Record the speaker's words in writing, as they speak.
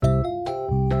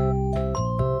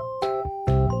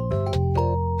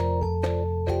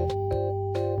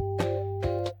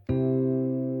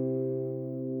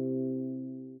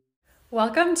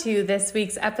Welcome to this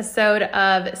week's episode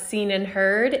of Seen and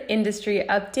Heard Industry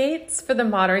Updates for the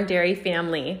Modern Dairy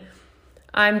Family.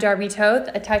 I'm Darby Toth,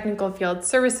 a technical field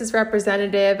services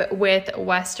representative with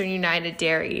Western United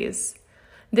Dairies.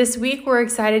 This week, we're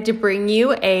excited to bring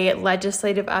you a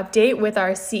legislative update with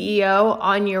our CEO,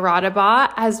 Anya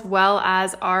Radaba, as well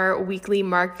as our weekly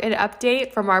market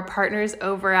update from our partners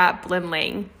over at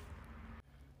Blimling.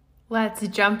 Let's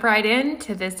jump right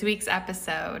into this week's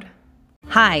episode.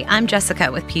 Hi, I'm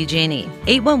Jessica with PG&E.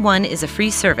 811 is a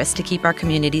free service to keep our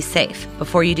communities safe.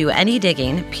 Before you do any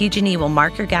digging, PG&E will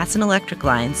mark your gas and electric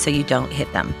lines so you don't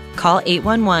hit them. Call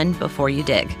 811 before you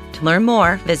dig. To learn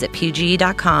more, visit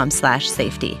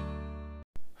pge.com/safety.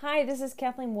 Hi, this is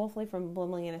Kathleen Wolfley from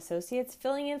Blimling & Associates,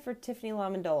 filling in for Tiffany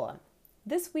LaMandola.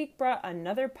 This week brought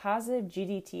another positive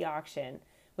GDT auction,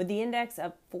 with the index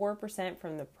up 4%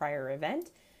 from the prior event.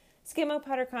 Skim milk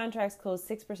powder contracts closed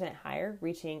 6% higher,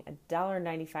 reaching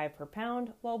 $1.95 per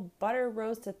pound, while butter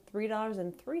rose to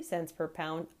 $3.03 per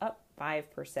pound, up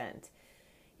 5%.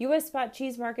 U.S. spot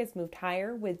cheese markets moved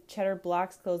higher, with cheddar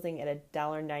blocks closing at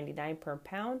 $1.99 per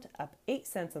pound, up 8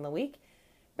 cents on the week.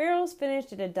 Barrels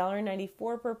finished at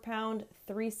 $1.94 per pound,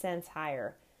 3 cents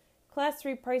higher. Class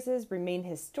 3 prices remain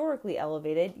historically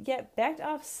elevated, yet backed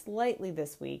off slightly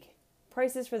this week.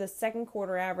 Prices for the second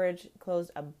quarter average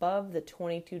closed above the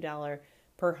 $22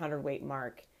 per hundredweight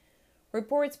mark.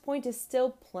 Reports point to still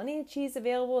plenty of cheese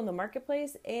available in the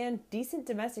marketplace and decent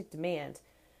domestic demand.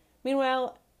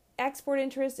 Meanwhile, export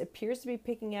interest appears to be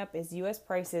picking up as U.S.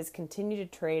 prices continue to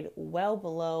trade well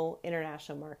below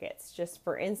international markets. Just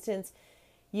for instance,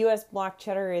 U.S. block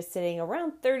cheddar is sitting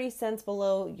around 30 cents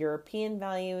below European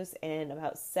values and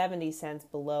about 70 cents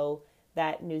below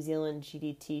that New Zealand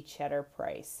GDT cheddar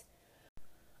price.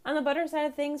 On the butter side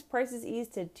of things, prices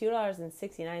eased to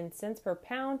 $2.69 per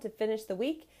pound to finish the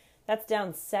week. That's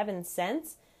down 7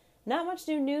 cents. Not much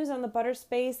new news on the butter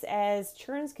space as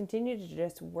churns continue to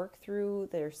just work through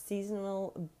their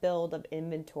seasonal build of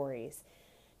inventories.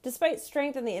 Despite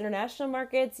strength in the international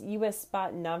markets, U.S.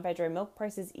 spot non-fat dry milk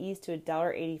prices eased to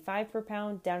 $1.85 per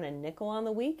pound, down a nickel on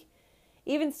the week.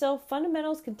 Even still,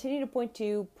 fundamentals continue to point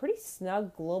to pretty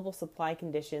snug global supply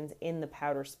conditions in the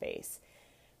powder space.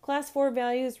 Class 4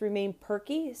 values remain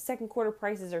perky. Second quarter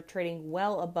prices are trading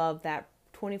well above that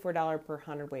 $24 per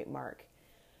hundredweight mark.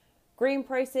 Grain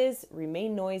prices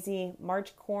remain noisy.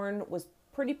 March corn was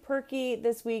pretty perky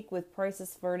this week with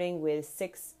prices flirting with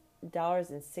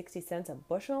 $6.60 a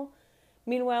bushel.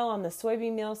 Meanwhile, on the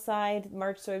soybean meal side,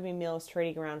 March soybean meal is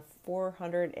trading around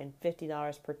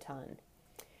 $450 per ton.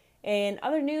 In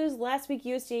other news, last week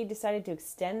USDA decided to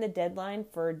extend the deadline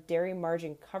for dairy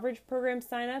margin coverage program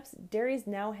signups. Dairies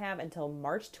now have until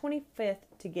March 25th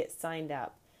to get signed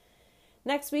up.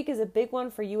 Next week is a big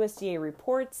one for USDA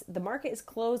reports. The market is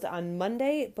closed on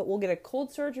Monday, but we'll get a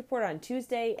cold storage report on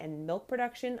Tuesday and milk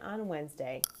production on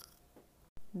Wednesday.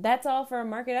 That's all for our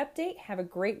market update. Have a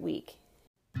great week.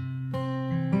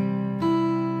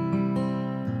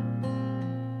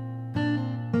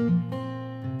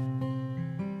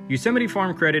 Yosemite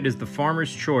Farm Credit is the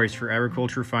farmer's choice for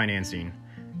agriculture financing.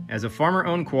 As a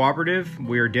farmer-owned cooperative,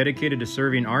 we are dedicated to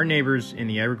serving our neighbors in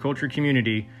the agriculture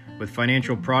community with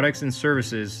financial products and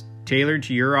services tailored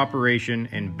to your operation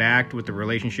and backed with the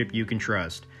relationship you can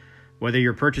trust. Whether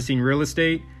you're purchasing real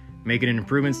estate, making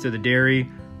improvements to the dairy,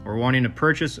 or wanting to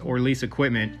purchase or lease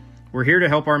equipment, we're here to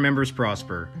help our members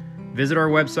prosper. Visit our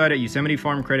website at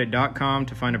YosemiteFarmCredit.com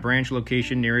to find a branch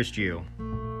location nearest you.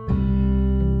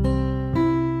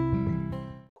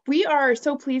 We are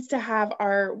so pleased to have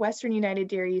our Western United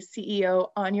Dairies CEO,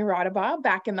 Anya Radaba,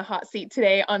 back in the hot seat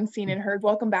today on Seen and Heard.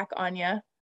 Welcome back, Anya.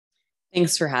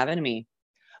 Thanks for having me.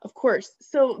 Of course.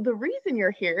 So the reason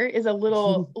you're here is a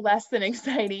little less than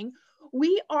exciting.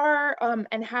 We are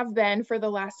and have been for the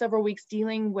last several weeks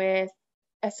dealing with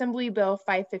Assembly Bill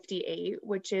 558,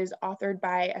 which is authored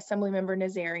by Assemblymember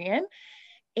Nazarian.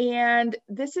 And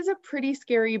this is a pretty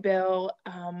scary bill.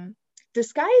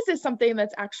 Disguised as something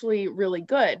that's actually really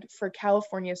good for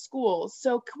California schools.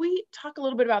 So can we talk a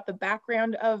little bit about the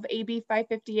background of AB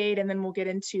 558 and then we'll get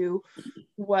into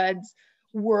WUD's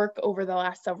work over the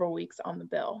last several weeks on the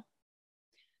bill?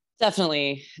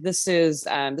 Definitely. This is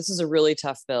a really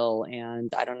tough bill,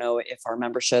 and I don't know if our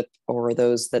membership or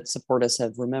those that support us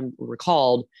have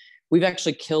recalled, we've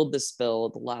actually killed this bill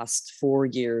the last 4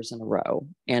 years in a row,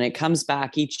 and it comes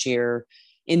back each year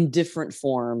in different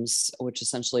forms, which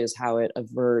essentially is how it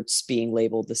averts being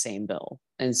labeled the same bill.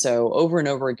 And so over and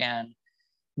over again,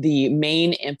 the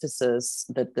main emphasis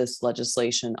that this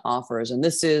legislation offers, and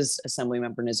this is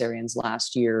Assemblymember Nazarian's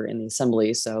last year in the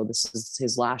Assembly, so this is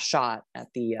his last shot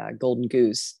at the golden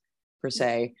goose, per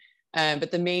se.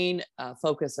 But the main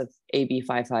focus of AB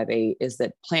 558 is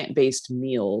that plant-based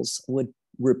meals would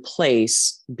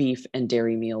replace beef and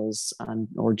dairy meals,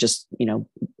 or just,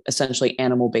 essentially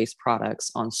animal-based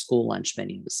products on school lunch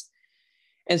menus.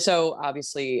 And so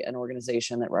obviously an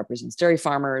organization that represents dairy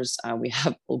farmers, we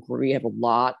have a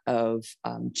lot of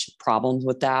problems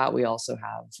with that. We also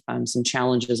have some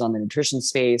challenges on the nutrition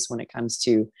space when it comes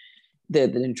to the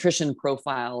nutrition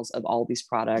profiles of all these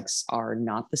products are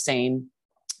not the same.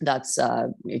 That's,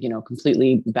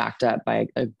 completely backed up by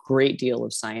a great deal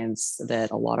of science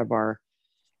that a lot of our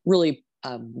really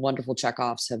wonderful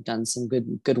checkoffs have done some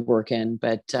good work in.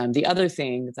 But the other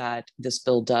thing that this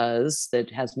bill does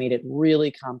that has made it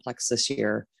really complex this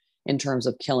year in terms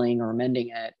of killing or amending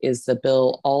it is the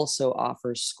bill also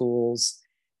offers schools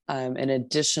an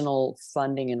additional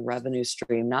funding and revenue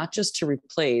stream, not just to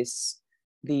replace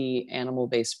the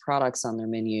animal-based products on their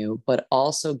menu, but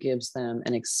also gives them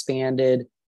an expanded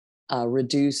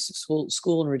reduced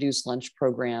school and reduced lunch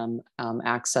program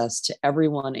access to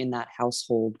everyone in that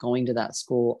household going to that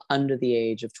school under the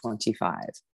age of 25.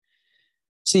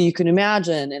 So you can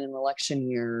imagine in an election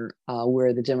year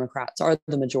where the Democrats are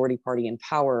the majority party in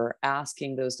power,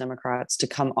 asking those Democrats to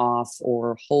come off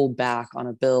or hold back on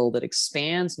a bill that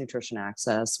expands nutrition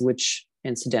access, which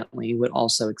incidentally would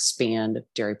also expand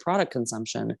dairy product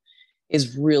consumption,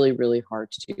 is really, really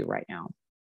hard to do right now.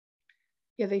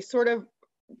 Yeah, they sort of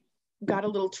got a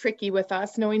little tricky with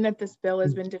us, knowing that this bill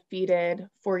has been defeated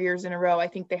 4 years in a row. I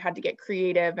think they had to get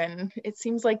creative, and it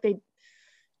seems like they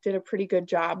did a pretty good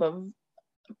job of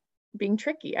being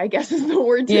tricky, I guess is the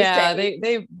word to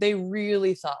say. They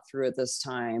really thought through it this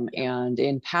time. And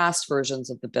in past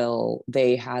versions of the bill,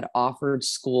 they had offered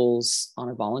schools on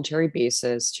a voluntary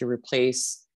basis to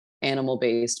replace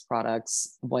animal-based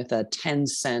products with a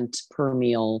 10-cent per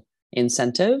meal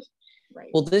incentive. Right.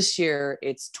 Well, this year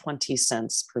it's 20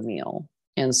 cents per meal.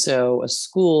 And so a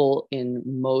school in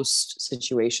most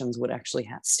situations would actually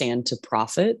stand to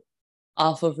profit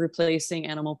off of replacing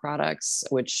animal products,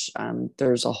 which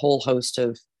there's a whole host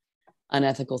of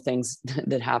unethical things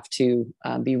that have to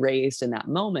be raised in that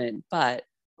moment. But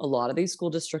a lot of these school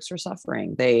districts are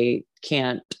suffering. They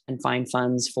can't find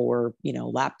funds for,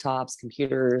 laptops,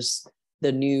 computers,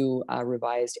 the new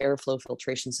revised airflow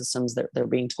filtration systems that they're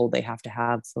being told they have to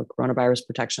have for coronavirus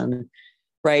protection,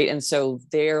 right? And so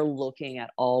they're looking at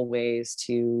all ways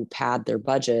to pad their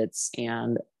budgets,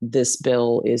 and this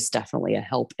bill is definitely a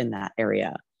help in that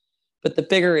area. But the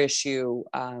bigger issue,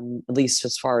 at least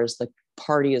as far as the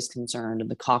party is concerned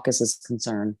and the caucus is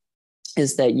concerned,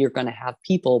 is that you're going to have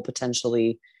people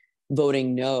potentially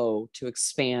voting no to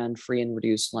expand free and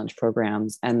reduced lunch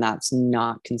programs, and that's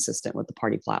not consistent with the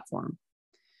party platform.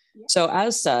 So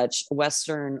as such,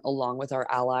 Western, along with our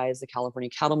allies, the California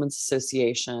Cattlemen's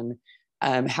Association,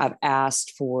 have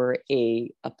asked for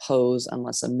a oppose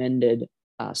unless amended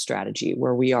strategy,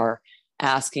 where we are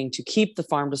asking to keep the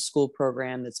farm to school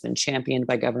program that's been championed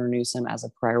by Governor Newsom as a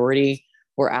priority.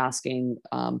 We're asking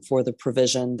for the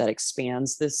provision that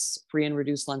expands this free and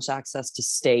reduced lunch access to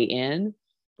stay in,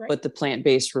 right. But the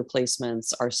plant-based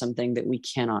replacements are something that we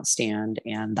cannot stand,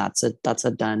 and that's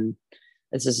a done.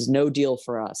 This is no deal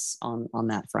for us on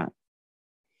that front.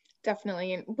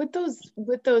 Definitely. And with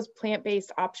those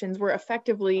plant-based options, we're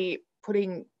effectively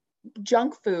putting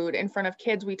junk food in front of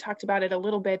kids. We talked about it a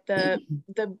little bit. The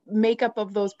makeup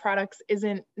of those products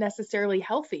isn't necessarily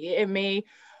healthy. It may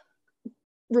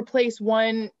replace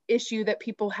one issue that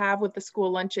people have with the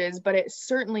school lunches, but it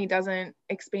certainly doesn't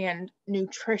expand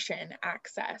nutrition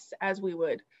access as we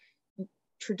would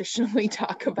traditionally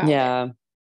talk about. Yeah.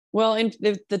 Well, and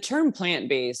the term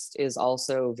plant-based is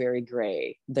also very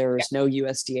gray. There's no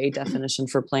USDA definition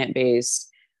for plant-based.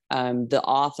 The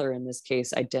author in this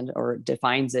case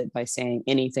defines it by saying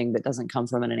anything that doesn't come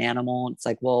from an animal. It's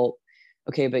like, well,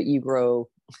 okay, but you grow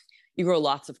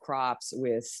lots of crops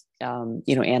with,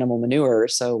 animal manure.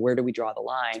 So where do we draw the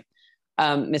line?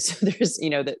 So there's,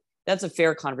 that's a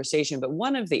fair conversation. But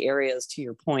one of the areas, to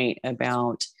your point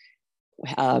about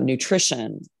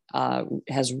nutrition,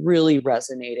 has really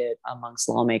resonated amongst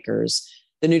lawmakers.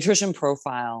 The nutrition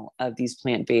profile of these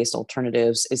plant-based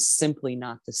alternatives is simply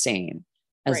not the same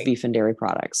as right. beef and dairy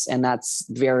products. And that's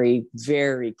very,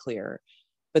 very clear.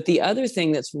 But the other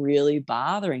thing that's really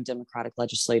bothering Democratic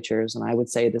legislatures, and I would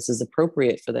say this is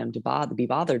appropriate for them to be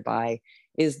bothered by,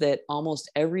 is that almost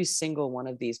every single one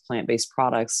of these plant-based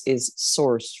products is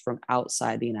sourced from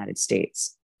outside the United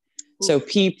States. Oof.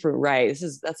 So right,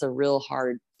 that's a real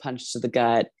hard punch to the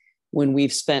gut when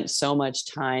we've spent so much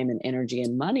time and energy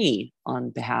and money on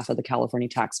behalf of the California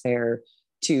taxpayer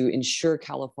to ensure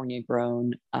California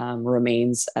grown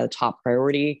remains a top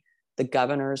priority. The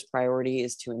governor's priority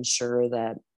is to ensure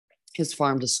that his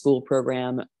farm to school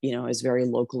program, is very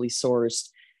locally sourced,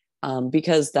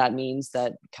 because that means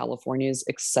that California's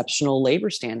exceptional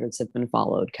labor standards have been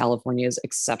followed. California's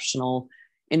exceptional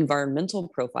environmental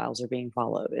profiles are being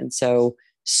followed. And so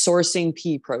sourcing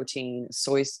pea protein,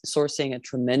 sourcing a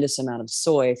tremendous amount of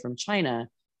soy from China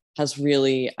has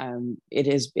really, it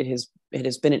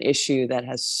has been an issue that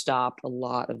has stopped a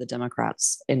lot of the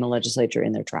Democrats in the legislature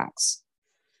in their tracks.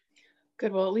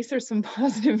 Good. Well, at least there's some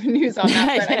positive news on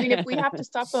that. But I mean, if we have to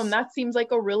stop them, that seems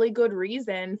like a really good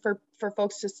reason for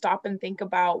folks to stop and think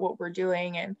about what we're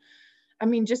doing. And I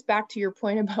mean, just back to your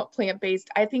point about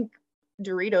plant-based, I think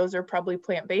Doritos are probably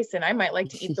plant-based and I might like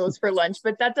to eat those for lunch,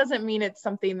 but that doesn't mean it's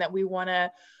something that we want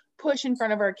to push in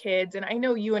front of our kids. And I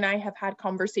know you and I have had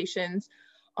conversations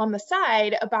on the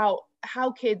side about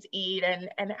how kids eat and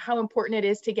how important it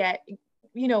is to get,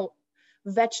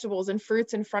 vegetables and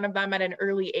fruits in front of them at an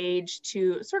early age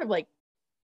to sort of like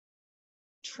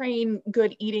train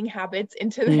good eating habits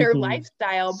into their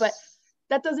lifestyle. But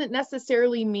that doesn't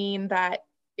necessarily mean that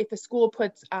if a school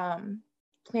puts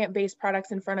plant-based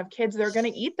products in front of kids, they're going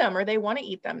to eat them or they want to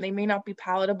eat them. They may not be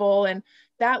palatable. And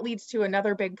that leads to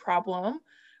another big problem,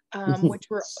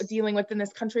 which we're dealing with in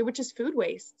this country, which is food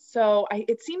waste. So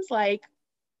it seems like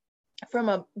from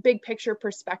a big picture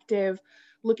perspective,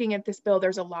 looking at this bill,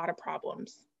 there's a lot of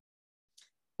problems.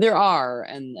 There are,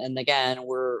 and again,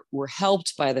 we're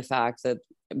helped by the fact that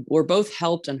we're both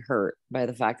helped and hurt by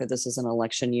the fact that this is an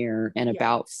election year and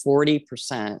about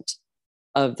 40%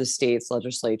 of the state's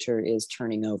legislature is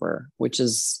turning over, which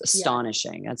is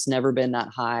astonishing. It's never been that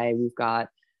high. We've got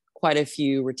quite a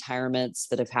few retirements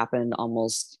that have happened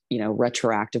almost,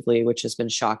 retroactively, which has been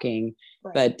shocking.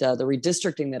 Right. But the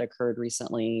redistricting that occurred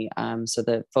recently, so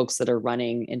the folks that are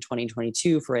running in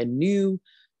 2022 for a new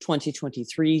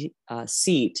 2023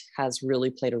 seat has really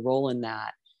played a role in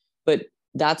that. But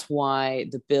that's why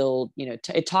the bill,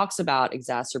 it talks about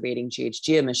exacerbating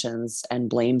GHG emissions and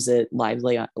blames it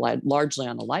largely on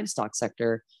the livestock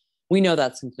sector. We know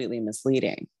that's completely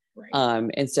misleading. Right.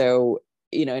 And so,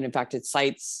 and in fact, it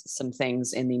cites some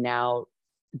things in the now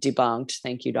debunked,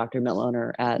 thank you, Dr.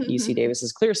 Mitloehner at UC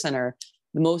Davis's Clear Center.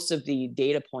 Most of the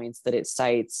data points that it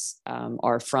cites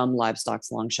are from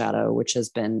Livestock's Long Shadow, which has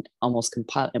been almost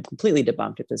completely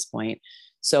debunked at this point.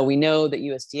 So we know that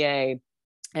USDA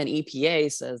and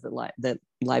EPA says that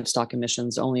livestock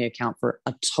emissions only account for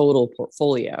a total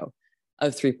portfolio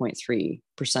of 3.3%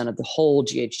 of the whole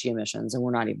GHG emissions. And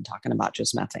we're not even talking about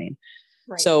just methane.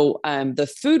 Right. So the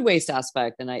food waste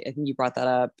aspect, and I think you brought that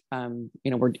up,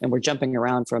 we're jumping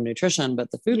around from nutrition,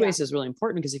 but the food waste is really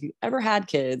important because if you've ever had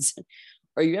kids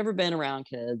or you've ever been around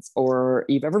kids or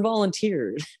you've ever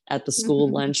volunteered at the school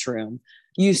lunchroom,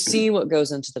 you see what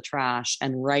goes into the trash.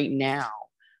 And right now,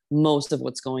 most of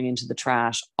what's going into the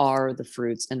trash are the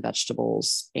fruits and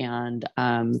vegetables. And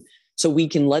so we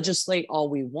can legislate all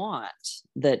we want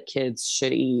that kids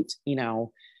should eat,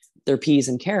 their peas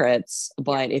and carrots,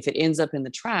 but if it ends up in the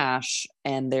trash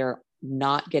and they're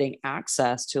not getting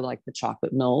access to like the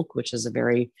chocolate milk, which is a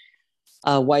very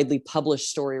widely published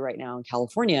story right now in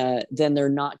California, then they're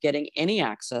not getting any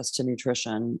access to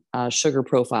nutrition, sugar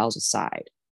profiles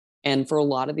aside. And for a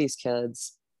lot of these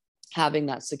kids, having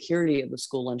that security of the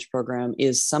school lunch program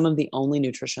is some of the only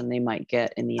nutrition they might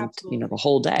get in the the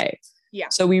whole day. Yeah.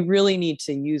 So we really need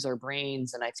to use our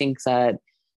brains, and I think that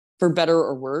for better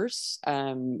or worse,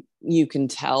 you can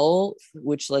tell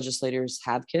which legislators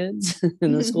have kids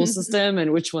in the school system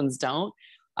and which ones don't.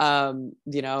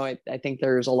 I think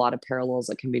there's a lot of parallels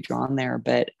that can be drawn there,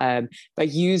 but by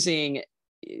using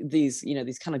these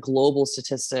kind of global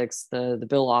statistics, the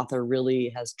bill author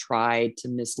really has tried to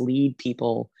mislead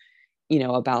people,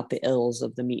 about the ills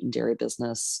of the meat and dairy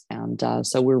business. And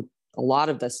so a lot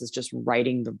of this is just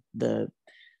writing the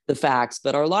facts,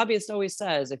 but our lobbyist always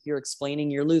says, if you're explaining,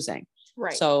 you're losing.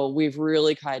 Right. So we've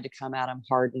really tried to come at them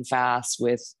hard and fast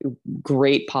with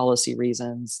great policy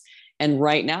reasons. And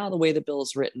right now, the way the bill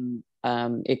is written,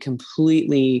 it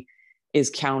completely is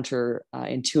counter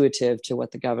intuitive to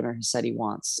what the governor has said he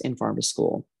wants in farm to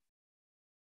school.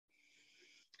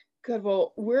 Good.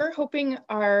 Well, we're hoping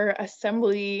our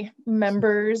assembly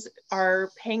members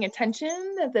are paying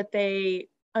attention, that they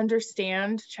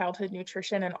understand childhood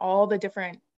nutrition and all the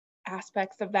different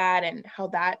aspects of that and how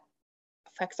that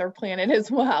affects our planet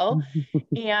as well.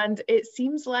 And it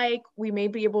seems like we may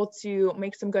be able to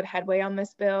make some good headway on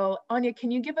this bill. Anya,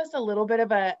 can you give us a little bit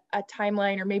of a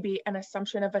timeline, or maybe an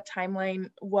assumption of a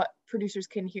timeline, what producers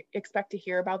can expect to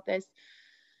hear about this?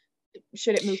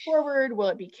 should it move forward? Will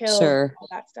it be killed? Sure. All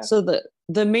that stuff. So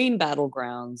the main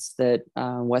battlegrounds that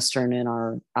Western and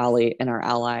our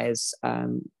allies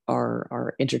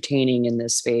are entertaining in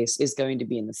this space is going to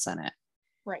be in the Senate.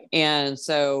 Right. And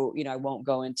so, I won't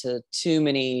go into too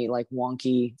many like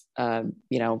wonky,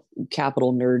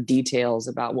 Capitol nerd details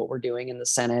about what we're doing in the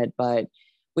Senate, but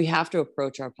we have to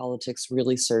approach our politics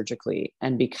really surgically.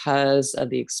 And because of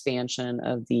the expansion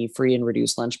of the free and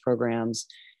reduced lunch programs,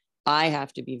 I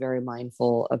have to be very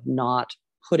mindful of not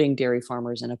putting dairy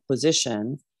farmers in a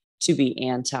position to be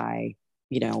anti,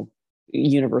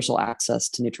 universal access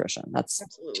to nutrition. That's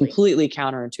Absolutely. completely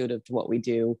counterintuitive to what we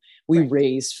do. We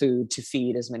raise food to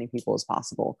feed as many people as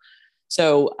possible.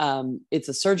 So it's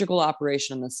a surgical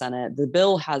operation in the Senate. The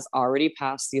bill has already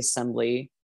passed the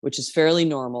Assembly, which is fairly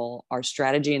normal. Our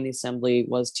strategy in the Assembly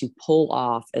was to pull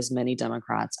off as many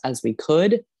Democrats as we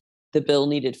could. The bill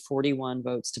needed 41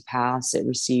 votes to pass. It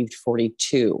received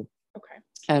 42. Okay.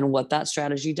 And what that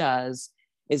strategy does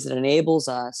is it enables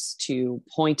us to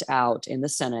point out in the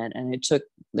Senate, and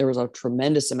there was a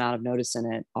tremendous amount of notice in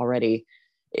it already.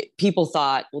 People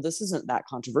thought, well, this isn't that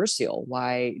controversial.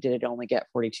 Why did it only get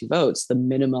 42 votes, the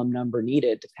minimum number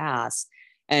needed to pass?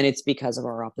 And it's because of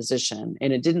our opposition.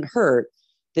 And it didn't hurt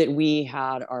that we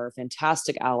had our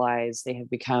fantastic allies. They have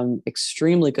become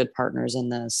extremely good partners in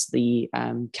this. The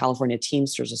California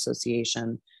Teamsters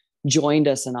Association joined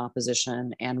us in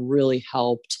opposition and really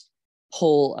helped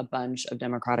pull a bunch of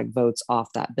Democratic votes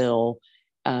off that bill.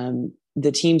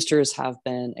 The Teamsters have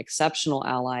been exceptional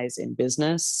allies in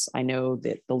business. I know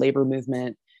that the labor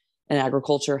movement and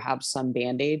agriculture have some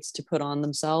band-aids to put on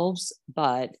themselves,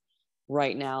 but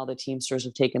right now the Teamsters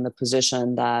have taken the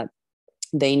position that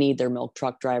they need their milk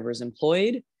truck drivers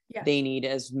employed. Yeah. They need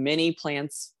as many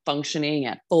plants functioning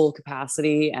at full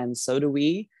capacity, and so do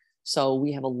we. So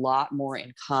we have a lot more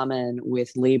in common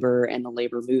with labor and the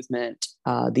labor movement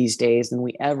these days than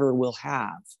we ever will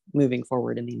have moving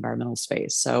forward in the environmental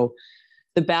space. So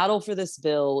the battle for this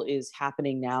bill is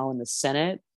happening now in the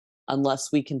Senate.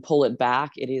 Unless we can pull it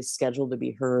back, it is scheduled to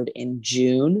be heard in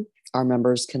June. Our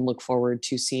members can look forward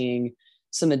to seeing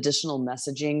some additional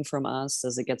messaging from us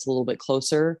as it gets a little bit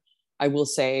closer. I will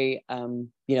say,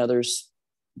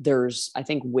 there's I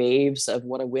think waves of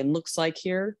what a win looks like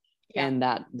here. Yeah. And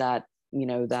that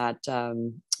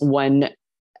one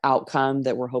outcome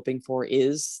that we're hoping for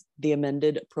is the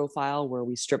amended profile, where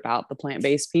we strip out the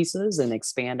plant-based pieces and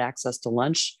expand access to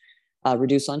lunch,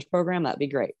 reduced lunch program. That'd be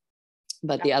great.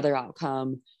 But the other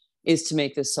outcome is to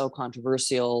make this so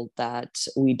controversial that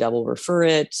we double refer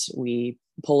it, we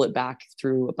pull it back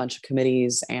through a bunch of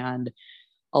committees, and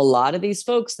a lot of these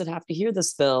folks that have to hear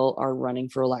this bill are running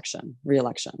for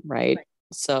re-election, right?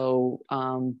 So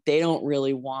they don't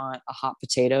really want a hot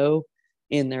potato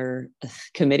in their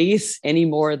committees any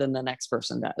more than the next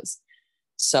person does.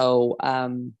 So,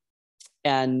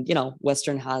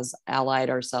 Western has allied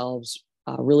ourselves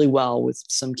really well with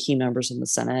some key members in the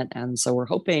Senate. And so we're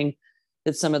hoping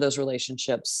that some of those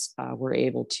relationships we're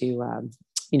able to,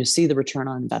 see the return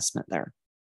on investment there.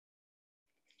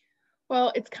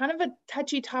 Well, it's kind of a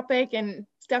touchy topic, and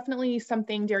it's definitely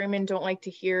something dairymen don't like to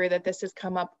hear, that this has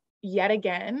come up yet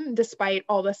again, despite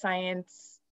all the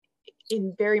science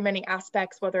in very many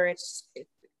aspects, whether it's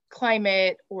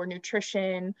climate or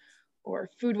nutrition or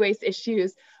food waste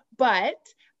issues. But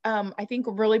I think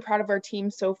we're really proud of our team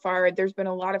so far. There's been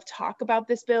a lot of talk about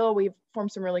this bill. We've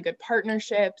formed some really good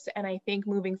partnerships, and I think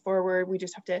moving forward, we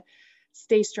just have to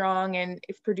stay strong. And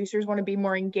if producers want to be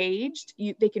more engaged,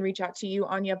 they can reach out to you,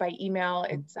 Anya, by email.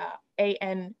 It's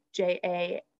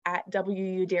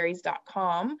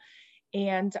anja@wudairies.com.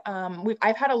 And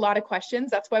I've had a lot of questions.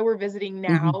 That's why we're visiting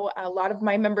now. Mm-hmm. A lot of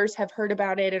my members have heard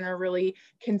about it and are really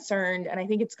concerned. And I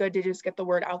think it's good to just get the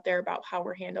word out there about how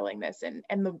we're handling this and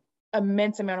the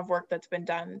immense amount of work that's been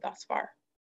done thus far.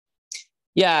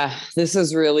 Yeah, this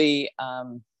is really,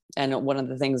 and one of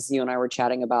the things you and I were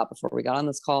chatting about before we got on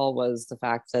this call was the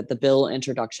fact that the bill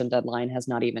introduction deadline has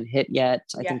not even hit yet.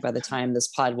 I think by the time this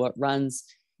pod runs,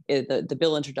 the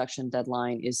bill introduction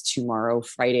deadline is tomorrow,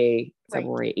 Friday,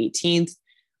 February 18th.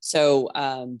 So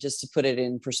just to put it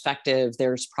in perspective,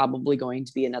 there's probably going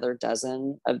to be another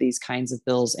dozen of these kinds of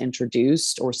bills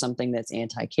introduced, or something that's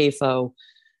anti-CAFO.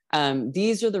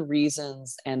 These are the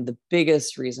reasons, and the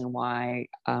biggest reason why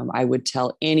I would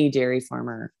tell any dairy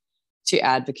farmer to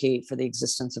advocate for the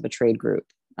existence of a trade group,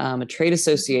 a trade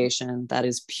association that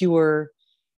is pure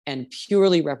and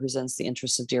purely represents the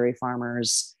interests of dairy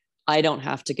farmers. I don't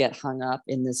have to get hung up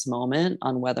in this moment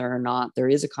on whether or not there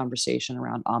is a conversation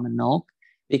around almond milk,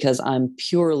 because I'm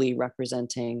purely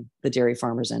representing the dairy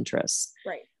farmers' interests.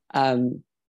 Right.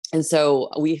 And so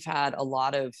we've had a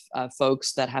lot of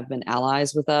folks that have been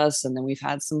allies with us, and then we've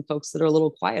had some folks that are a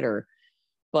little quieter.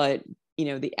 But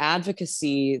the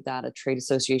advocacy that a trade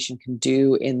association can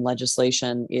do in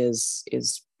legislation is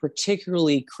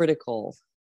particularly critical,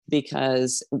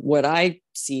 because what I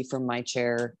see from my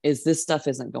chair is this stuff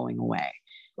isn't going away.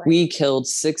 Right. We killed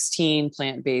 16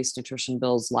 plant-based nutrition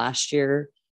bills last year,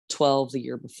 12 the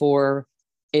year before.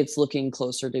 It's looking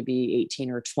closer to be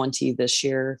 18 or 20 this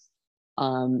year.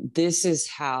 This is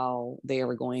how they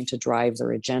are going to drive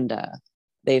their agenda.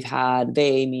 They,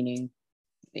 meaning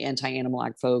the anti-animal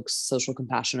ag folks, social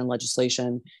compassion and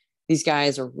legislation. These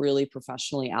guys are really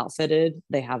professionally outfitted.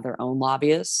 They have their own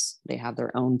lobbyists. They have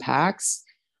their own PACs.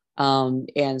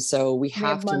 And so we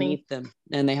have to meet them,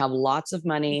 and they have lots of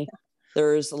money. Yeah.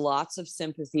 There's lots of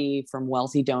sympathy from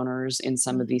wealthy donors in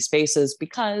some of these spaces,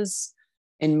 because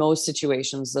in most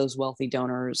situations, those wealthy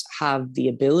donors have the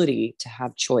ability to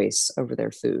have choice over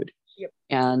their food. Yep.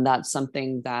 And that's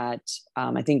something that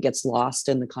I think gets lost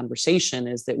in the conversation,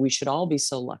 is that we should all be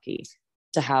so lucky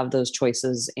to have those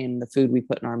choices in the food we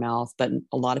put in our mouth, but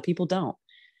a lot of people don't.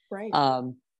 Right.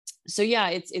 So yeah,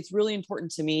 it's really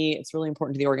important to me. It's really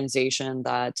important to the organization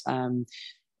that,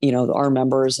 our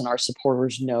members and our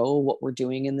supporters know what we're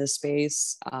doing in this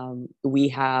space. We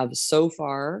have so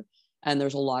far, and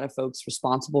there's a lot of folks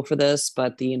responsible for this,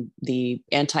 but the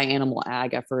anti-animal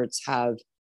ag efforts have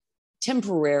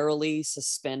temporarily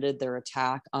suspended their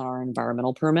attack on our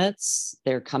environmental permits.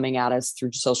 They're coming at us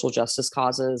through social justice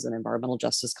causes and environmental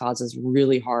justice causes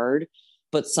really hard.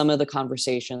 But some of the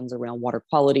conversations around water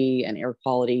quality and air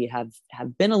quality have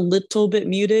been a little bit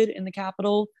muted in the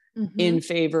Capitol in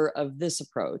favor of this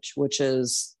approach, which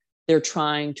is they're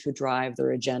trying to drive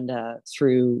their agenda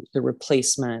through the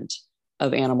replacement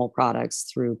of animal products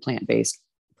through plant-based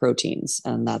proteins.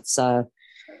 And that's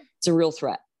it's a real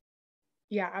threat.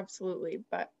 Yeah, absolutely.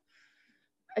 But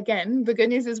again, the good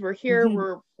news is we're here,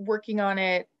 we're working on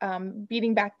it,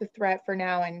 beating back the threat for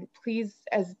now. And please,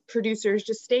 as producers,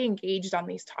 just stay engaged on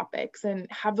these topics and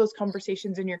have those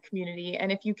conversations in your community. And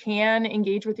if you can,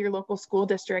 engage with your local school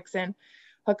districts and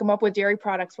hook them up with dairy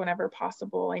products whenever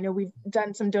possible. I know we've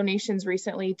done some donations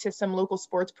recently to some local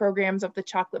sports programs of the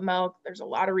chocolate milk. There's a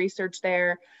lot of research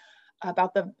there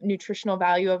about the nutritional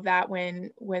value of that when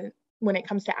it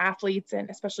comes to athletes, and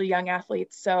especially young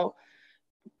athletes. So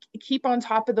keep on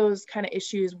top of those kind of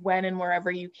issues when and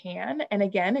wherever you can. And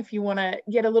again, if you want to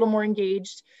get a little more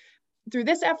engaged through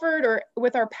this effort or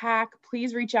with our PAC,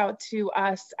 please reach out to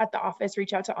us at the office,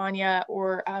 reach out to Anya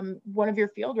or one of your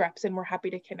field reps, and we're happy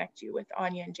to connect you with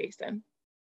Anya and Jason.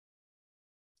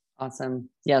 Awesome.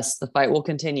 Yes, the fight will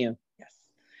continue. Yes.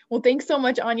 Well, thanks so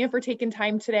much, Anya, for taking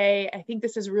time today. I think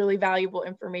this is really valuable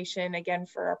information, again,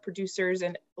 for our producers.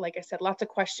 And like I said, lots of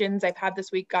questions I've had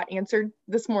this week got answered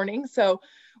this morning. So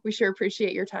we sure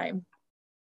appreciate your time.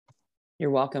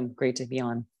 You're welcome. Great to be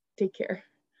on. Take care.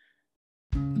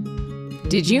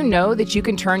 Did you know that you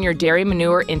can turn your dairy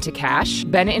manure into cash?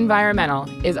 Bennett Environmental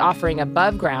is offering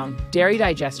above-ground dairy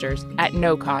digesters at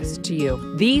no cost to you.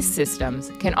 These systems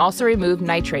can also remove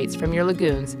nitrates from your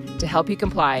lagoons to help you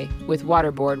comply with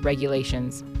water board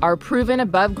regulations. Our proven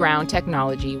above-ground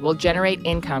technology will generate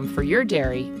income for your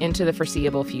dairy into the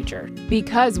foreseeable future.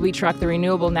 Because we truck the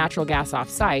renewable natural gas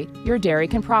off-site, your dairy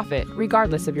can profit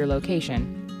regardless of your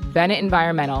location. Bennett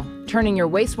Environmental, turning your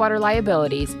wastewater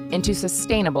liabilities into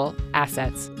sustainable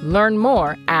assets. Learn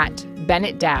more at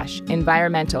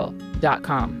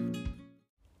bennett-environmental.com.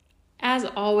 As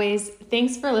always,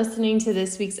 thanks for listening to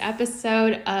this week's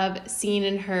episode of Seen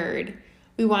and Heard.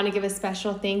 We want to give a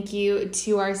special thank you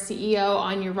to our CEO,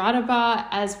 Anya Radaba,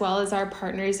 as well as our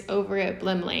partners over at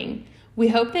Blimling. We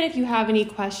hope that if you have any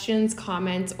questions,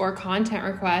 comments, or content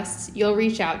requests, you'll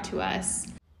reach out to us.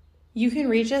 You can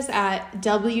reach us at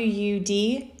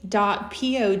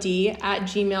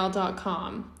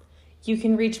wud.pod@gmail.com. You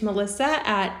can reach Melissa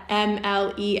at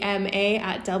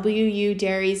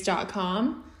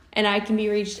mlema@wudairies.com, and I can be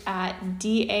reached at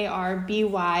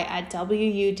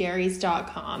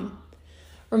darby@wudairies.com.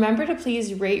 Remember to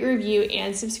please rate, review,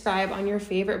 and subscribe on your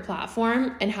favorite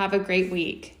platform, and have a great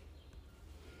week.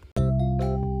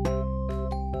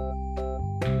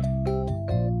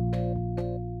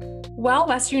 While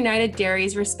Western United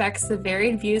Dairies respects the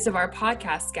varied views of our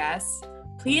podcast guests,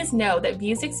 please note that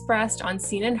views expressed on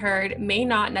Seen and Heard may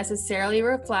not necessarily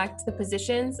reflect the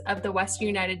positions of the Western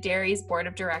United Dairies Board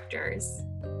of Directors.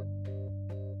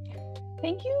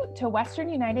 Thank you to Western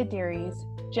United Dairies'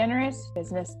 generous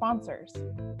business sponsors: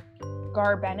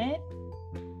 Gar Bennett,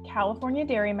 California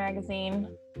Dairy Magazine,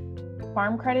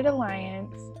 Farm Credit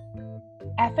Alliance,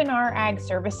 F&R Ag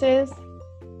Services,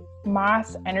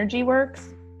 Moss Energy Works,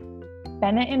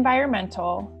 Bennett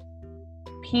Environmental,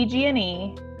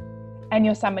 PG&E, and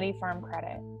Yosemite Farm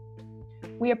Credit.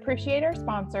 We appreciate our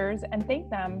sponsors and thank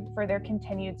them for their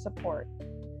continued support.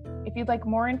 If you'd like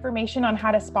more information on how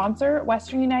to sponsor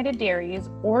Western United Dairies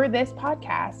or this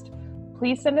podcast,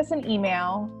 please send us an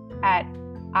email at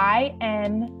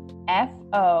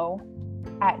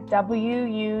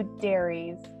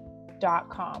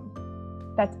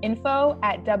info@wudairies.com. That's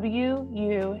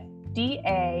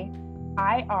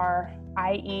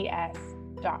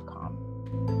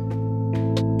info@wudairies.com.